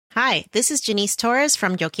Hi, this is Janice Torres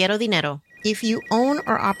from Yo Quiero Dinero. If you own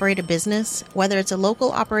or operate a business, whether it's a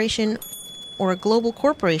local operation or a global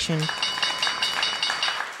corporation,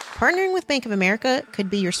 partnering with Bank of America could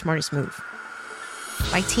be your smartest move.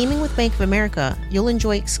 By teaming with Bank of America, you'll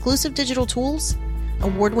enjoy exclusive digital tools,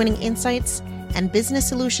 award-winning insights, and business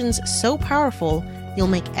solutions so powerful, you'll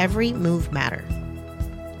make every move matter.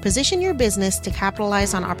 Position your business to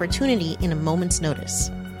capitalize on opportunity in a moment's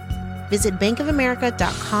notice. Visit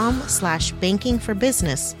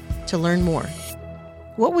bankofamerica.com/bankingforbusiness to learn more.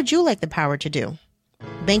 What would you like the power to do?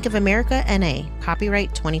 Bank of America N.A.,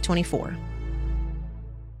 copyright 2024.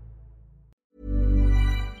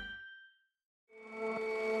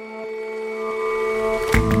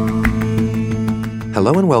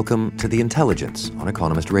 Hello and welcome to The Intelligence on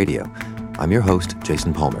Economist Radio. I'm your host,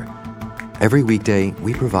 Jason Palmer. Every weekday,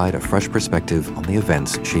 we provide a fresh perspective on the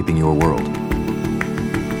events shaping your world.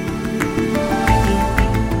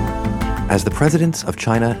 As the presidents of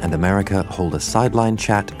China and America hold a sideline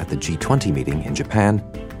chat at the G20 meeting in Japan,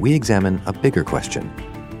 we examine a bigger question.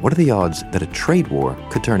 What are the odds that a trade war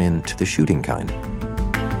could turn into the shooting kind?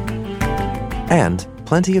 And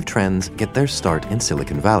plenty of trends get their start in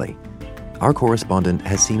Silicon Valley. Our correspondent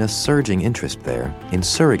has seen a surging interest there in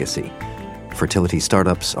surrogacy. Fertility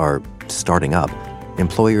startups are starting up,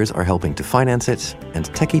 employers are helping to finance it, and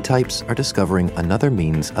techie types are discovering another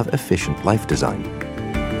means of efficient life design.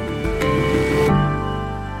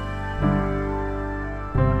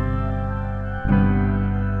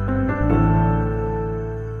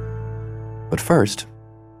 But first,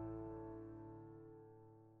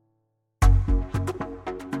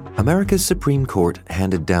 America's Supreme Court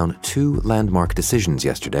handed down two landmark decisions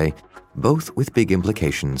yesterday, both with big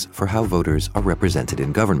implications for how voters are represented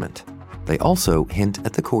in government. They also hint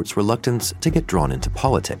at the court's reluctance to get drawn into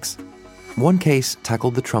politics. One case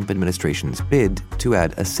tackled the Trump administration's bid to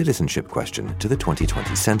add a citizenship question to the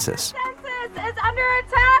 2020 census. Census is under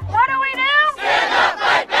attack. What do we do? Stand up,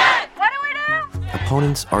 fight back. What do we do?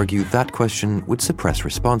 Opponents argue that question would suppress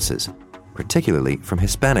responses, particularly from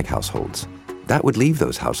Hispanic households. That would leave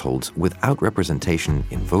those households without representation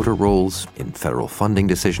in voter rolls, in federal funding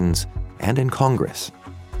decisions, and in Congress.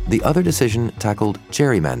 The other decision tackled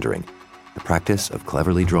gerrymandering, the practice of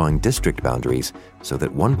cleverly drawing district boundaries so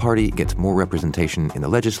that one party gets more representation in the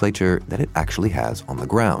legislature than it actually has on the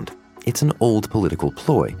ground. It's an old political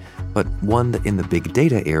ploy, but one that in the big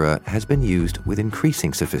data era has been used with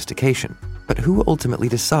increasing sophistication. But who ultimately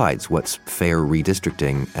decides what's fair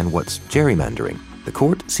redistricting and what's gerrymandering? The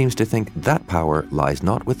court seems to think that power lies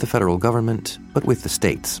not with the federal government, but with the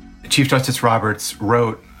states. Chief Justice Roberts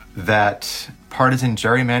wrote that partisan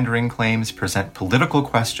gerrymandering claims present political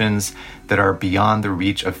questions that are beyond the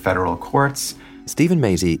reach of federal courts. Stephen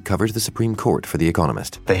Mazie covers the Supreme Court for The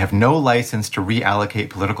Economist. They have no license to reallocate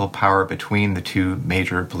political power between the two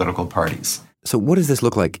major political parties. So what does this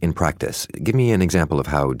look like in practice? Give me an example of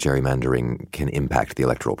how gerrymandering can impact the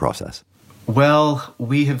electoral process. Well,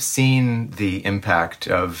 we have seen the impact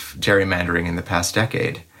of gerrymandering in the past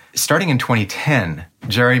decade. Starting in 2010,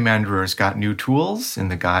 gerrymanderers got new tools in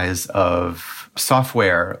the guise of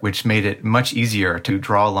software, which made it much easier to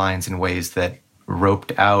draw lines in ways that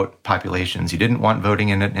roped out populations you didn't want voting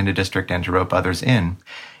in a district and to rope others in.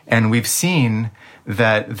 And we've seen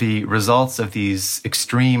that the results of these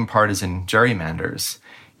extreme partisan gerrymanders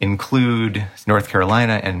include North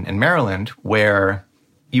Carolina and Maryland, where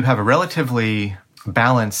you have a relatively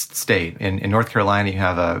balanced state. In North Carolina, you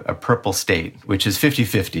have a purple state, which is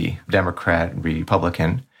 50-50 Democrat and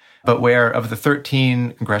Republican, but where of the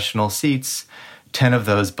 13 congressional seats, 10 of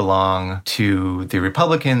those belong to the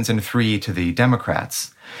Republicans and 3 to the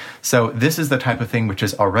Democrats. So this is the type of thing which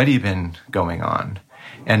has already been going on.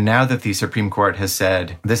 And now that the Supreme Court has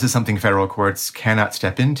said this is something federal courts cannot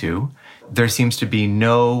step into, there seems to be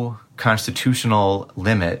no constitutional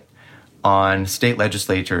limit on state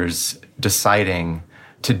legislatures deciding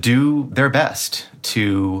to do their best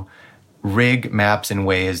to rig maps in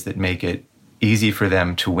ways that make it easy for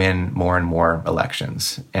them to win more and more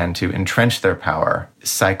elections and to entrench their power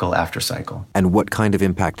cycle after cycle. And what kind of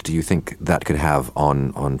impact do you think that could have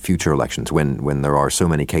on future elections when there are so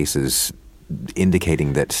many cases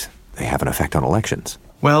indicating that they have an effect on elections?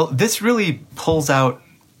 Well, this really pulls out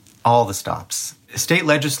all the stops. State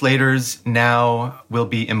legislators now will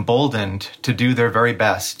be emboldened to do their very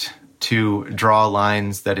best to draw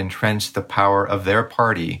lines that entrench the power of their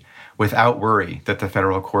party without worry that the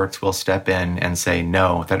federal courts will step in and say,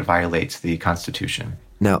 no, that violates the Constitution.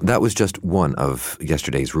 Now, that was just one of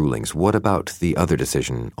yesterday's rulings. What about the other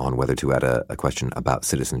decision on whether to add a question about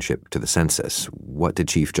citizenship to the census? What did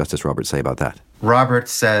Chief Justice Roberts say about that?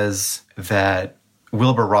 Roberts says that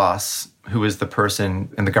Wilbur Ross, who was the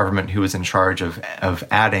person in the government who was in charge of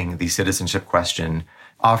adding the citizenship question,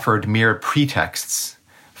 offered mere pretexts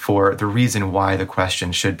for the reason why the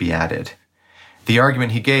question should be added. The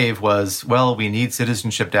argument he gave was, well, we need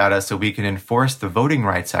citizenship data so we can enforce the Voting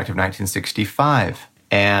Rights Act of 1965.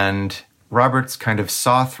 And Roberts kind of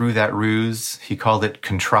saw through that ruse. He called it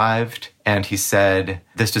contrived. And he said,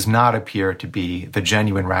 this does not appear to be the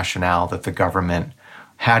genuine rationale that the government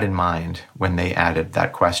had in mind when they added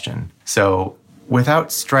that question. So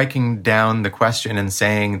without striking down the question and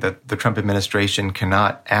saying that the Trump administration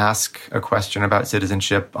cannot ask a question about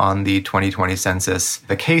citizenship on the 2020 census,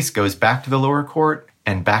 the case goes back to the lower court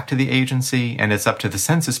and back to the agency, and it's up to the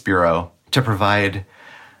Census Bureau to provide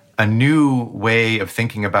a new way of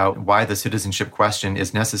thinking about why the citizenship question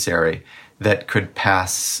is necessary that could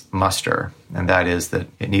pass muster, and that is that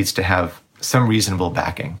it needs to have some reasonable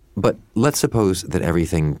backing. But let's suppose that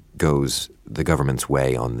everything goes the government's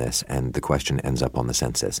way on this and the question ends up on the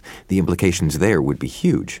census. The implications there would be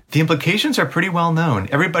huge. The implications are pretty well known.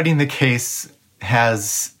 Everybody in the case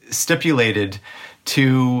has stipulated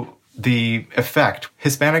to the effect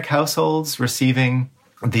Hispanic households receiving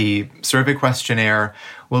the survey questionnaire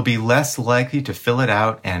will be less likely to fill it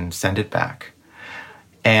out and send it back.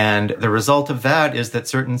 And the result of that is that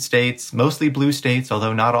certain states, mostly blue states,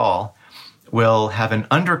 although not all, will have an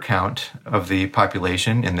undercount of the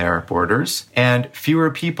population in their borders. And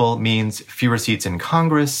fewer people means fewer seats in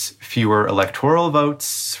Congress, fewer electoral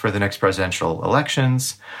votes for the next presidential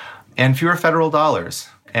elections, and fewer federal dollars.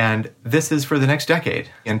 And this is for the next decade,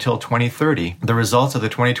 until 2030. The results of the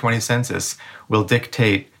 2020 census will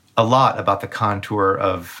dictate a lot about the contour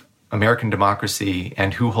of American democracy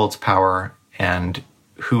and who holds power and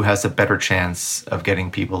who has a better chance of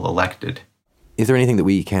getting people elected. Is there anything that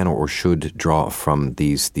we can or should draw from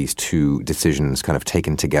these two decisions kind of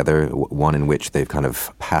taken together, one in which they've kind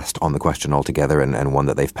of passed on the question altogether and one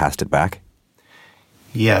that they've passed it back?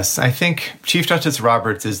 Yes, I think Chief Justice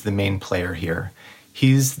Roberts is the main player here.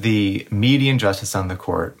 He's the median justice on the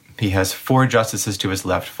court. He has 4 justices to his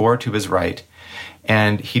left, 4 to his right,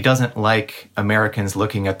 and he doesn't like Americans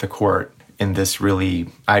looking at the court in this really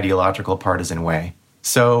ideological, partisan way.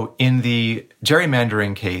 So in the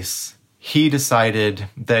gerrymandering case, he decided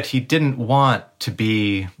that he didn't want to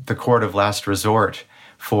be the court of last resort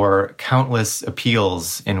for countless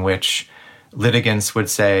appeals in which litigants would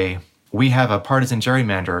say, we have a partisan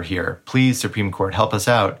gerrymanderer here. Please, Supreme Court, help us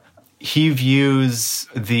out. He views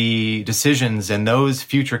the decisions in those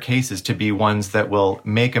future cases to be ones that will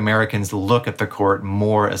make Americans look at the court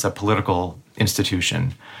more as a political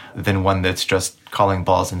institution than one that's just calling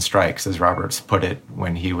balls and strikes, as Roberts put it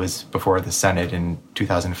when he was before the Senate in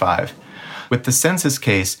 2005. With the census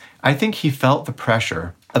case, I think he felt the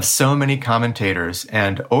pressure of so many commentators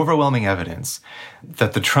and overwhelming evidence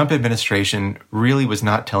that the Trump administration really was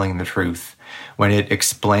not telling the truth when it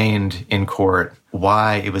explained in court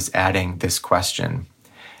why it was adding this question.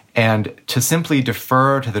 And to simply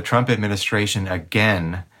defer to the Trump administration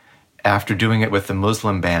again after doing it with the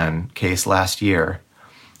Muslim ban case last year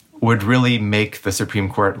would really make the Supreme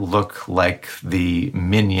Court look like the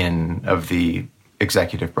minion of the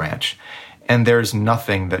executive branch. And there's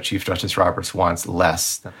nothing that Chief Justice Roberts wants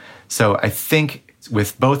less. So I think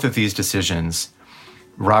with both of these decisions,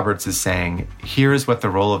 Roberts is saying, here's what the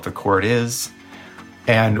role of the court is,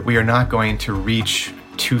 and we are not going to reach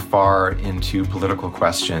too far into political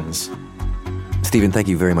questions. Stephen, thank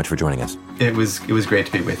you very much for joining us. It was great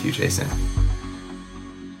to be with you, Jason.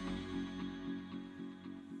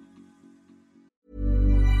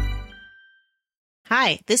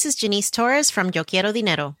 Hi, this is Janice Torres from Yo Quiero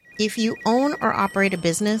Dinero. If you own or operate a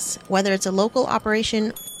business, whether it's a local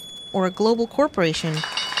operation or a global corporation,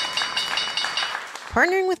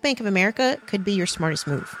 partnering with Bank of America could be your smartest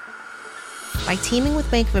move. By teaming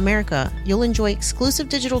with Bank of America, you'll enjoy exclusive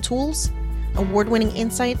digital tools, award-winning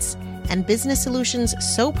insights, and business solutions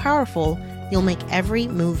so powerful, you'll make every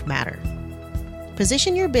move matter.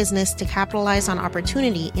 Position your business to capitalize on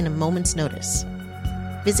opportunity in a moment's notice.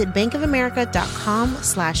 Visit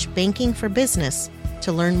bankofamerica.com/bankingforbusiness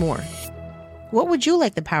to learn more. What would you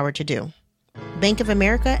like the power to do? Bank of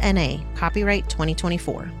America N.A., copyright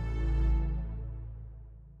 2024.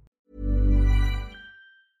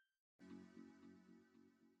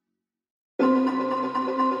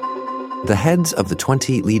 The heads of the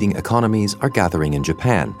 20 leading economies are gathering in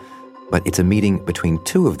Japan, but it's a meeting between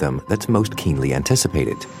 2 of them that's most keenly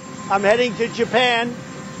anticipated. I'm heading to Japan,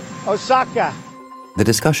 Osaka. The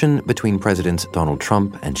discussion between Presidents Donald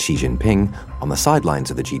Trump and Xi Jinping on the sidelines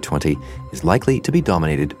of the G20 is likely to be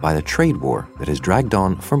dominated by the trade war that has dragged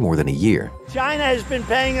on for more than a year. China has been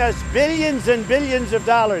paying us billions and billions of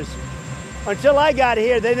dollars. Until I got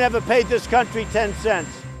here, they never paid this country 10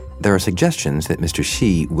 cents. There are suggestions that Mr.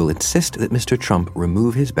 Xi will insist that Mr. Trump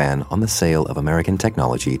remove his ban on the sale of American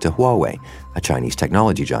technology to Huawei, a Chinese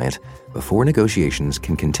technology giant, before negotiations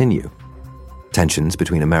can continue. Tensions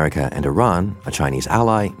between America and Iran, a Chinese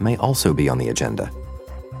ally, may also be on the agenda.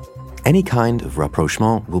 Any kind of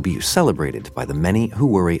rapprochement will be celebrated by the many who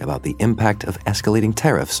worry about the impact of escalating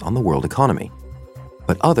tariffs on the world economy.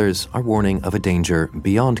 But others are warning of a danger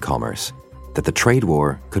beyond commerce, that the trade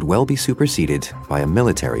war could well be superseded by a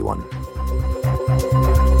military one.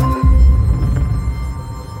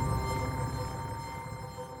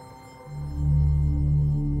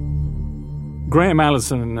 Graham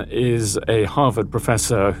Allison is a Harvard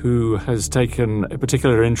professor who has taken a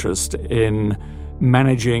particular interest in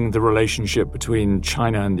managing the relationship between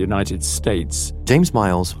China and the United States. James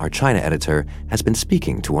Miles, our China editor, has been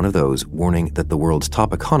speaking to one of those warning that the world's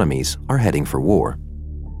top economies are heading for war.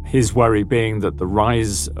 His worry being that the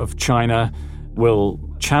rise of China will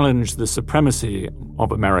challenge the supremacy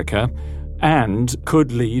of America and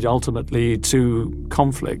could lead ultimately to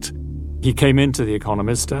conflict. He came into The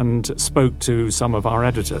Economist and spoke to some of our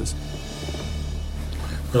editors.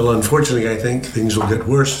 Well, unfortunately, I think things will get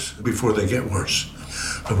worse before they get worse.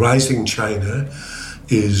 A rising China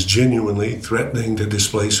is genuinely threatening to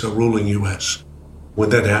displace a ruling U.S.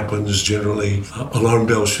 When that happens, generally, alarm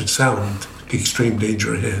bells should sound. Extreme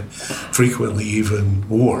danger ahead, frequently even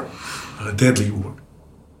war, deadly war.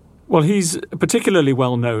 Well, he's particularly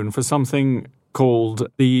well known for something called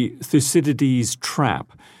the Thucydides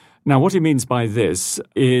trap. Now, what he means by this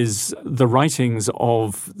is the writings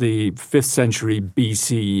of the 5th century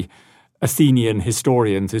BC Athenian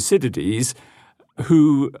historian Thucydides,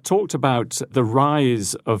 who talked about the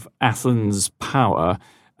rise of Athens' power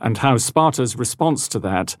and how Sparta's response to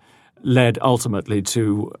that led ultimately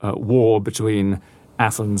to war between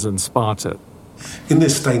Athens and Sparta. In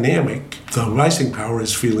this dynamic, the rising power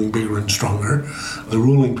is feeling bigger and stronger. The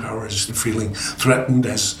ruling power is feeling threatened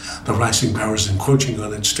as the rising power is encroaching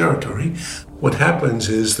on its territory. What happens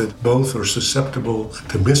is that both are susceptible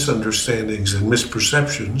to misunderstandings and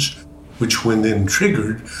misperceptions, which when then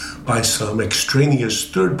triggered by some extraneous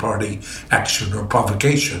third-party action or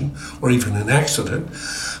provocation, or even an accident,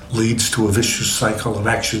 leads to a vicious cycle of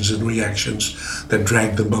actions and reactions that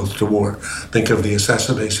drag them both to war. Think of the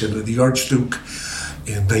assassination of the Archduke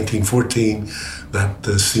in 1914. That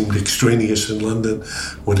seemed extraneous in London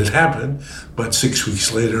when it happened, but 6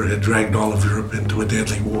 weeks later had dragged all of Europe into a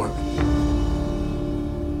deadly war.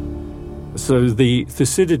 So the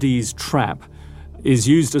Thucydides trap is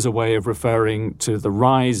used as a way of referring to the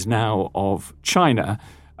rise now of China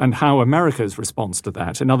and how America's response to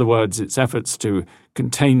that. In other words, its efforts to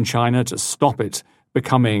contain China, to stop it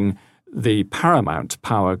becoming the paramount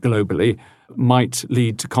power globally, might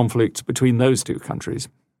lead to conflict between those two countries.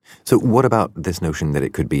 So what about this notion that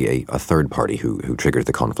it could be a third party who triggers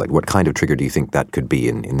the conflict? What kind of trigger do you think that could be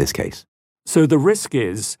in this case? So the risk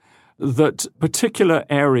is that particular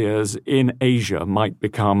areas in Asia might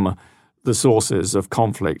become the sources of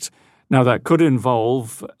conflict. Now, that could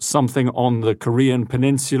involve something on the Korean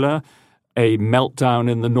Peninsula, a meltdown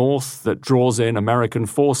in the north that draws in American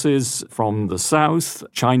forces from the south,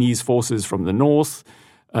 Chinese forces from the north,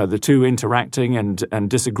 the two interacting and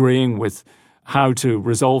disagreeing with how to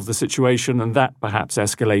resolve the situation, and that perhaps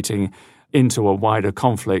escalating into a wider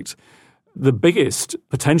conflict. The biggest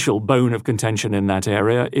potential bone of contention in that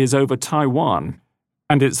area is over Taiwan.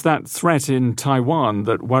 And it's that threat in Taiwan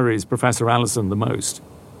that worries Professor Allison the most.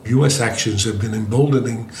 U.S. actions have been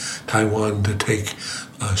emboldening Taiwan to take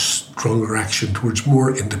a stronger action towards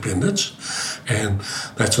more independence, and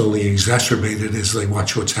that's only exacerbated as they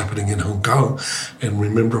watch what's happening in Hong Kong and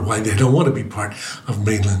remember why they don't want to be part of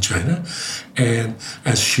mainland China. And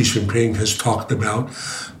as Xi Jinping has talked about,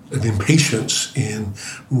 an impatience in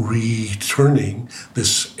returning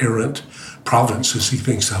this errant province, as he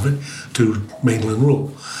thinks of it, to mainland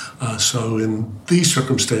rule. So in these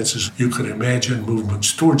circumstances, you could imagine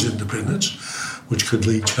movements towards independence, which could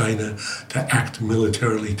lead China to act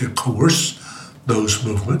militarily to coerce those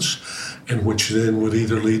movements, and which then would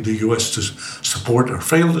either lead the U.S. to support or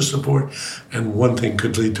fail to support, and one thing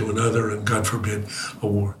could lead to another, and God forbid, a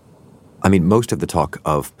war. I mean, most of the talk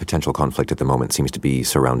of potential conflict at the moment seems to be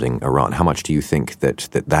surrounding Iran. How much do you think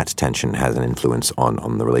that tension has an influence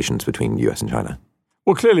on the relations between U.S. and China?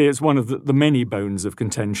 Well, clearly it's one of the many bones of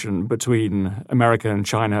contention between America and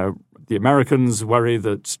China. The Americans worry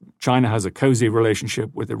that China has a cozy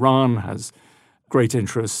relationship with Iran, has great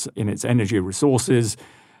interests in its energy resources,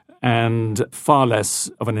 and far less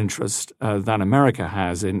of an interest than America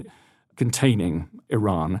has in containing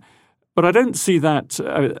Iran. But I don't see that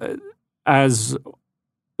as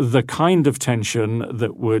the kind of tension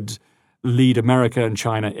that would lead America and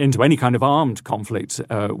China into any kind of armed conflict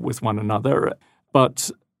with one another.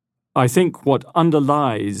 But I think what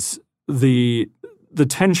underlies the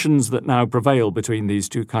tensions that now prevail between these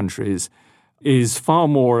two countries is far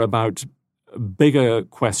more about bigger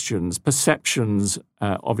questions, perceptions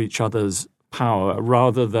of each other's power,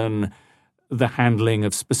 rather than the handling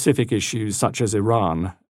of specific issues such as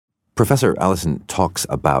Iran. Professor Allison talks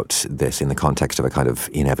about this in the context of a kind of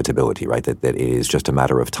inevitability, right? That it is just a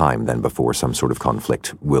matter of time then before some sort of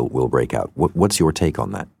conflict will break out. What's your take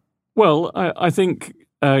on that? Well, I think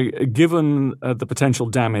given the potential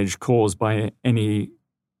damage caused by any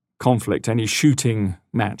conflict, any shooting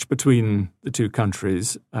match between the two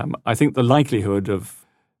countries, I think the likelihood of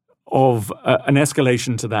an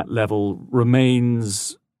escalation to that level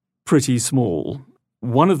remains pretty small.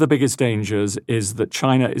 One of the biggest dangers is that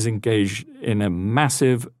China is engaged in a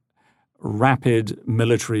massive, rapid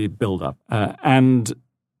military buildup. And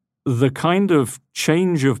the kind of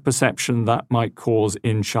change of perception that might cause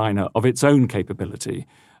in China of its own capability,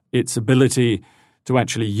 its ability to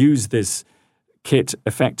actually use this kit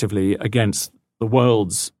effectively against the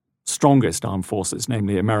world's strongest armed forces,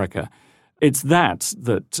 namely America. It's that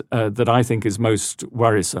I think is most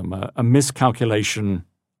worrisome, a miscalculation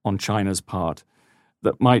on China's part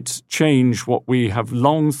that might change what we have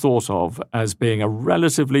long thought of as being a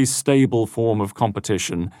relatively stable form of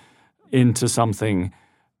competition into something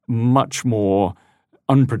much more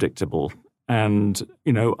unpredictable. And,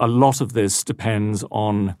 a lot of this depends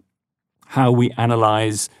on how we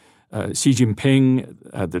analyze Xi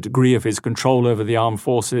Jinping, the degree of his control over the armed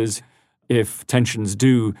forces. If tensions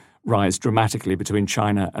do rise dramatically between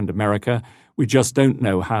China and America, we just don't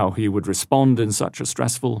know how he would respond in such a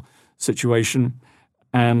stressful situation.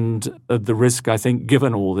 And the risk, I think,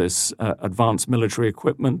 given all this advanced military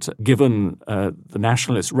equipment, given the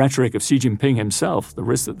nationalist rhetoric of Xi Jinping himself, the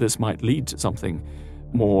risk that this might lead to something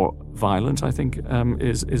more violent, I think,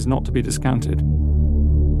 is not to be discounted.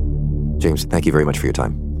 James, thank you very much for your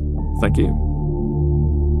time. Thank you.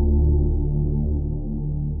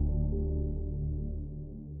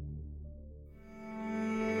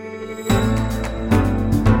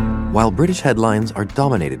 While British headlines are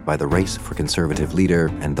dominated by the race for Conservative leader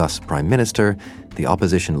and thus Prime Minister, the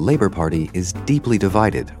opposition Labour Party is deeply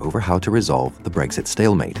divided over how to resolve the Brexit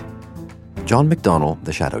stalemate. John McDonnell,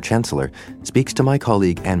 the Shadow Chancellor, speaks to my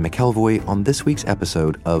colleague Anne McElvoy on this week's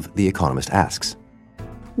episode of The Economist Asks.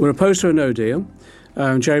 We're opposed to a no deal.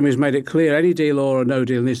 Jeremy's made it clear any deal or a no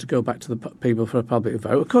deal needs to go back to the people for a public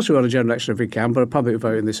vote. Of course, we want a general election if we can, but a public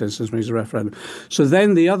vote in this instance means a referendum. So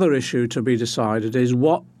then the other issue to be decided is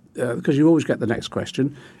what, because you always get the next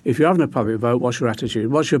question, if you're having a public vote, what's your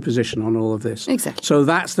attitude? What's your position on all of this? Exactly. So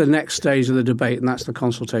that's the next stage of the debate, and that's the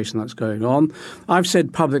consultation that's going on. I've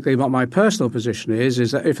said publicly what my personal position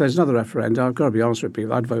is that if there's another referendum, I've got to be honest with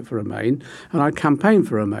people, I'd vote for Remain, and I'd campaign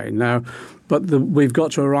for Remain. Now, but we've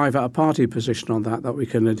got to arrive at a party position on that we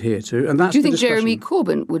can adhere to. And that's Do you think discussion. Jeremy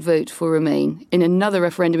Corbyn would vote for Remain in another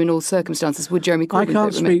referendum in all circumstances? Would Jeremy Corbyn I can't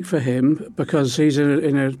vote Remain? speak for him because he's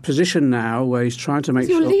in a position now where he's trying to make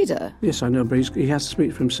He's sure... your leader. Yes, I know, but he has to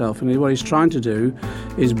speak for himself. And what he's trying to do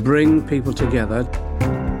is bring people together.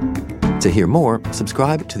 To hear more,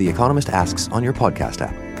 subscribe to The Economist Asks on your podcast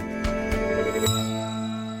app.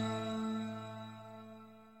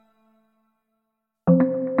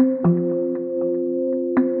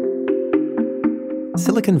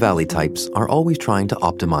 Silicon Valley types are always trying to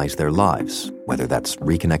optimize their lives, whether that's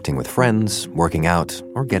reconnecting with friends, working out,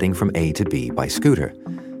 or getting from A to B by scooter.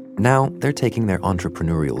 Now they're taking their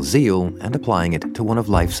entrepreneurial zeal and applying it to one of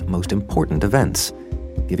life's most important events,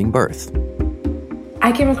 giving birth.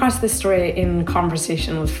 I came across this story in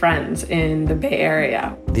conversation with friends in the Bay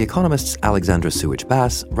Area. The Economist's Alexandra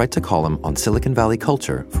Sewage-Bass writes a column on Silicon Valley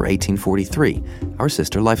culture for 1843, our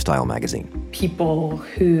sister lifestyle magazine. People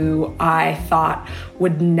who I thought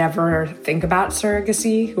would never think about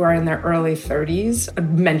surrogacy, who are in their early 30s,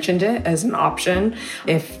 mentioned it as an option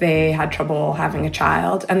if they had trouble having a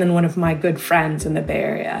child. And then one of my good friends in the Bay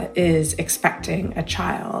Area is expecting a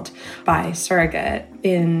child by surrogate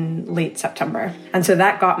in late September. And so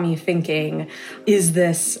that got me thinking, is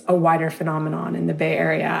this a wider phenomenon in the Bay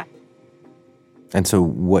Area? And so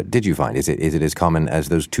what did you find? Is it as common as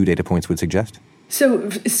those two data points would suggest? So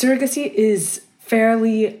surrogacy is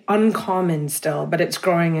fairly uncommon still, but it's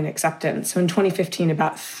growing in acceptance. So in 2015,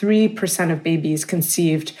 about 3% of babies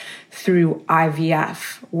conceived through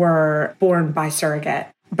IVF were born by surrogate.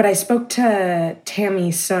 But I spoke to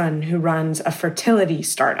Tammy Sun, who runs a fertility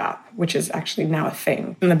startup, which is actually now a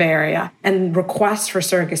thing in the Bay Area. And requests for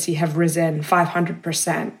surrogacy have risen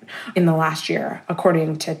 500% in the last year,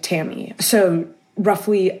 according to Tammy. So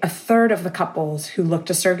roughly a third of the couples who look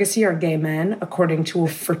to surrogacy are gay men, according to a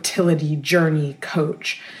fertility journey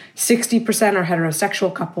coach. 60% are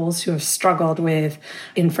heterosexual couples who have struggled with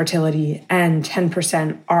infertility, and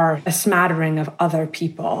 10% are a smattering of other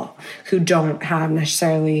people who don't have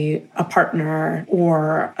necessarily a partner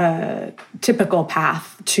or a typical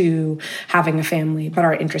path to having a family, but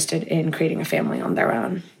are interested in creating a family on their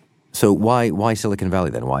own. So why Silicon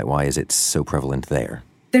Valley then? Why is it so prevalent there?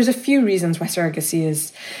 There's a few reasons why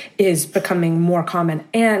surrogacy is becoming more common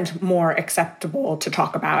and more acceptable to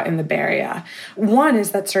talk about in the Bay Area. One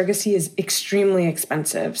is that surrogacy is extremely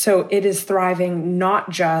expensive. So it is thriving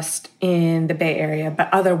not just in the Bay Area, but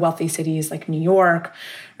other wealthy cities like New York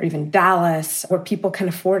or even Dallas, where people can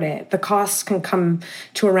afford it. The costs can come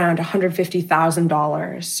to around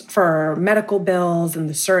 $150,000 for medical bills and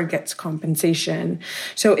the surrogate's compensation.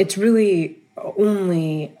 So it's really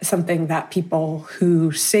only something that people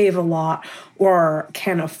who save a lot or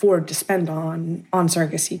can afford to spend on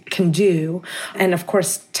surrogacy can do. And of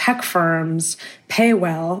course, tech firms pay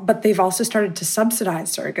well, but they've also started to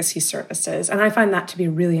subsidize surrogacy services. And I find that to be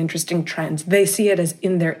a really interesting trend. They see it as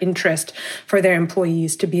in their interest for their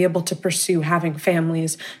employees to be able to pursue having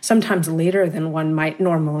families sometimes later than one might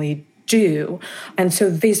normally do. And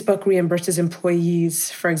so Facebook reimburses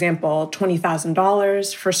employees, for example,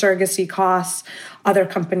 $20,000 for surrogacy costs. Other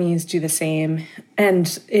companies do the same.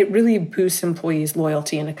 And it really boosts employees'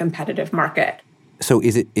 loyalty in a competitive market. So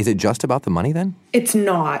is it just about the money then? It's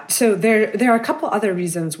not. So there are a couple other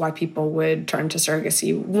reasons why people would turn to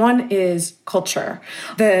surrogacy. One is culture.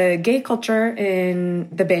 The gay culture in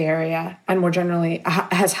the Bay Area, and more generally,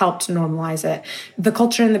 has helped normalize it. The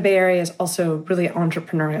culture in the Bay Area is also really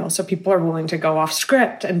entrepreneurial. So people are willing to go off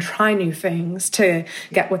script and try new things to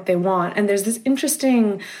get what they want. And there's this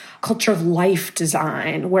interesting culture of life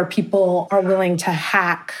design where people are willing to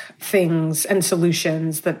hack things and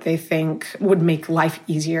solutions that they think would make life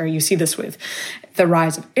easier. You see this with the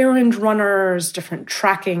rise of errand runners, different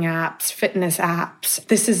tracking apps, fitness apps.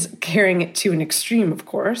 This is carrying it to an extreme, of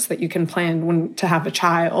course, that you can plan to have a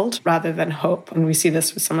child rather than hope. And we see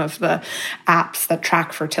this with some of the apps that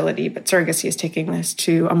track fertility, but surrogacy is taking this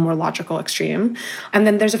to a more logical extreme. And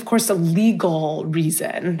then there's, of course, a legal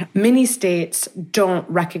reason. Many states don't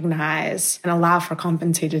recognize and allow for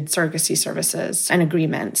compensated surrogacy services and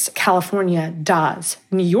agreements. California does.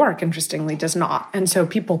 New York, interestingly, does not. And so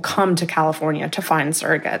people come to California to find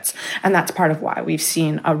surrogates. And that's part of why we've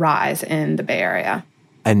seen a rise in the Bay Area.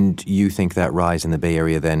 And you think that rise in the Bay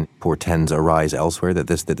Area then portends a rise elsewhere, that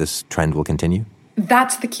this trend will continue?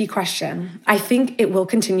 That's the key question. I think it will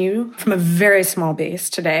continue from a very small base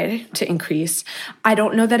today to increase. I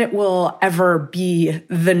don't know that it will ever be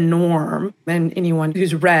the norm. And anyone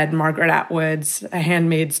who's read Margaret Atwood's A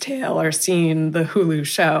Handmaid's Tale or seen the Hulu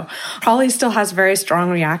show probably still has very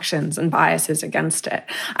strong reactions and biases against it.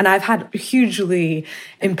 And I've had hugely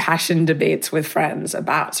impassioned debates with friends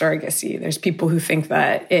about surrogacy. There's people who think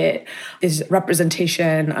that it is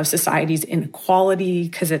representation of society's inequality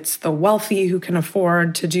because it's the wealthy who can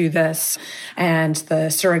afford to do this, and the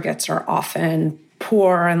surrogates are often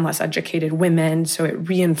poor and less educated women, so it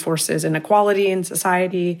reinforces inequality in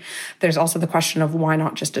society. There's also the question of why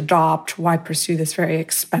not just adopt? Why pursue this very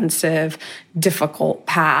expensive, difficult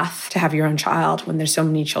path to have your own child when there's so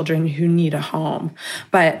many children who need a home?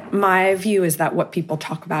 But my view is that what people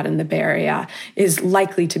talk about in the Bay Area is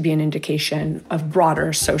likely to be an indication of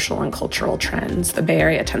broader social and cultural trends. The Bay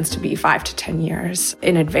Area tends to be 5 to 10 years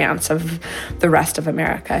in advance of the rest of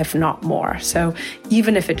America, if not more. So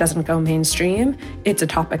even if it doesn't go mainstream, it's a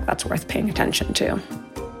topic that's worth paying attention to.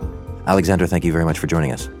 Alexandra, thank you very much for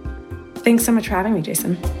joining us. Thanks so much for having me,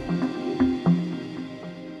 Jason.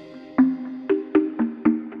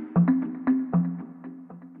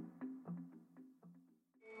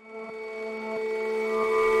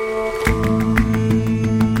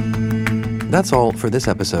 That's all for this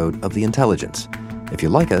episode of The Intelligence. If you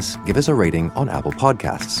like us, give us a rating on Apple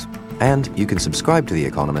Podcasts. And you can subscribe to The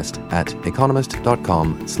Economist at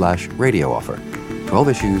economist.com/radio offer. 12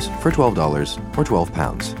 issues for $12 or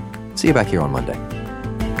 £12. See you back here on Monday.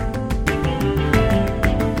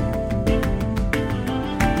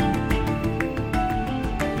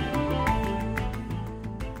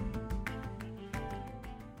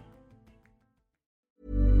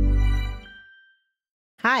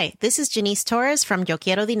 Hi, this is Janice Torres from Yo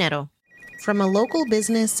Quiero Dinero. From a local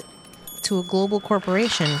business to a global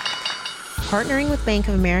corporation, partnering with Bank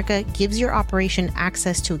of America gives your operation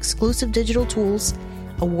access to exclusive digital tools,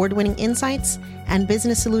 award-winning insights, and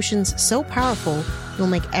business solutions so powerful you'll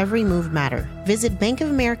make every move matter. Visit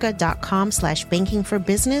bankofamerica.com/banking for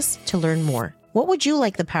business to learn more. What would you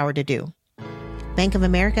like the power to do? Bank of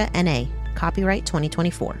America, N.A., copyright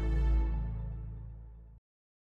 2024.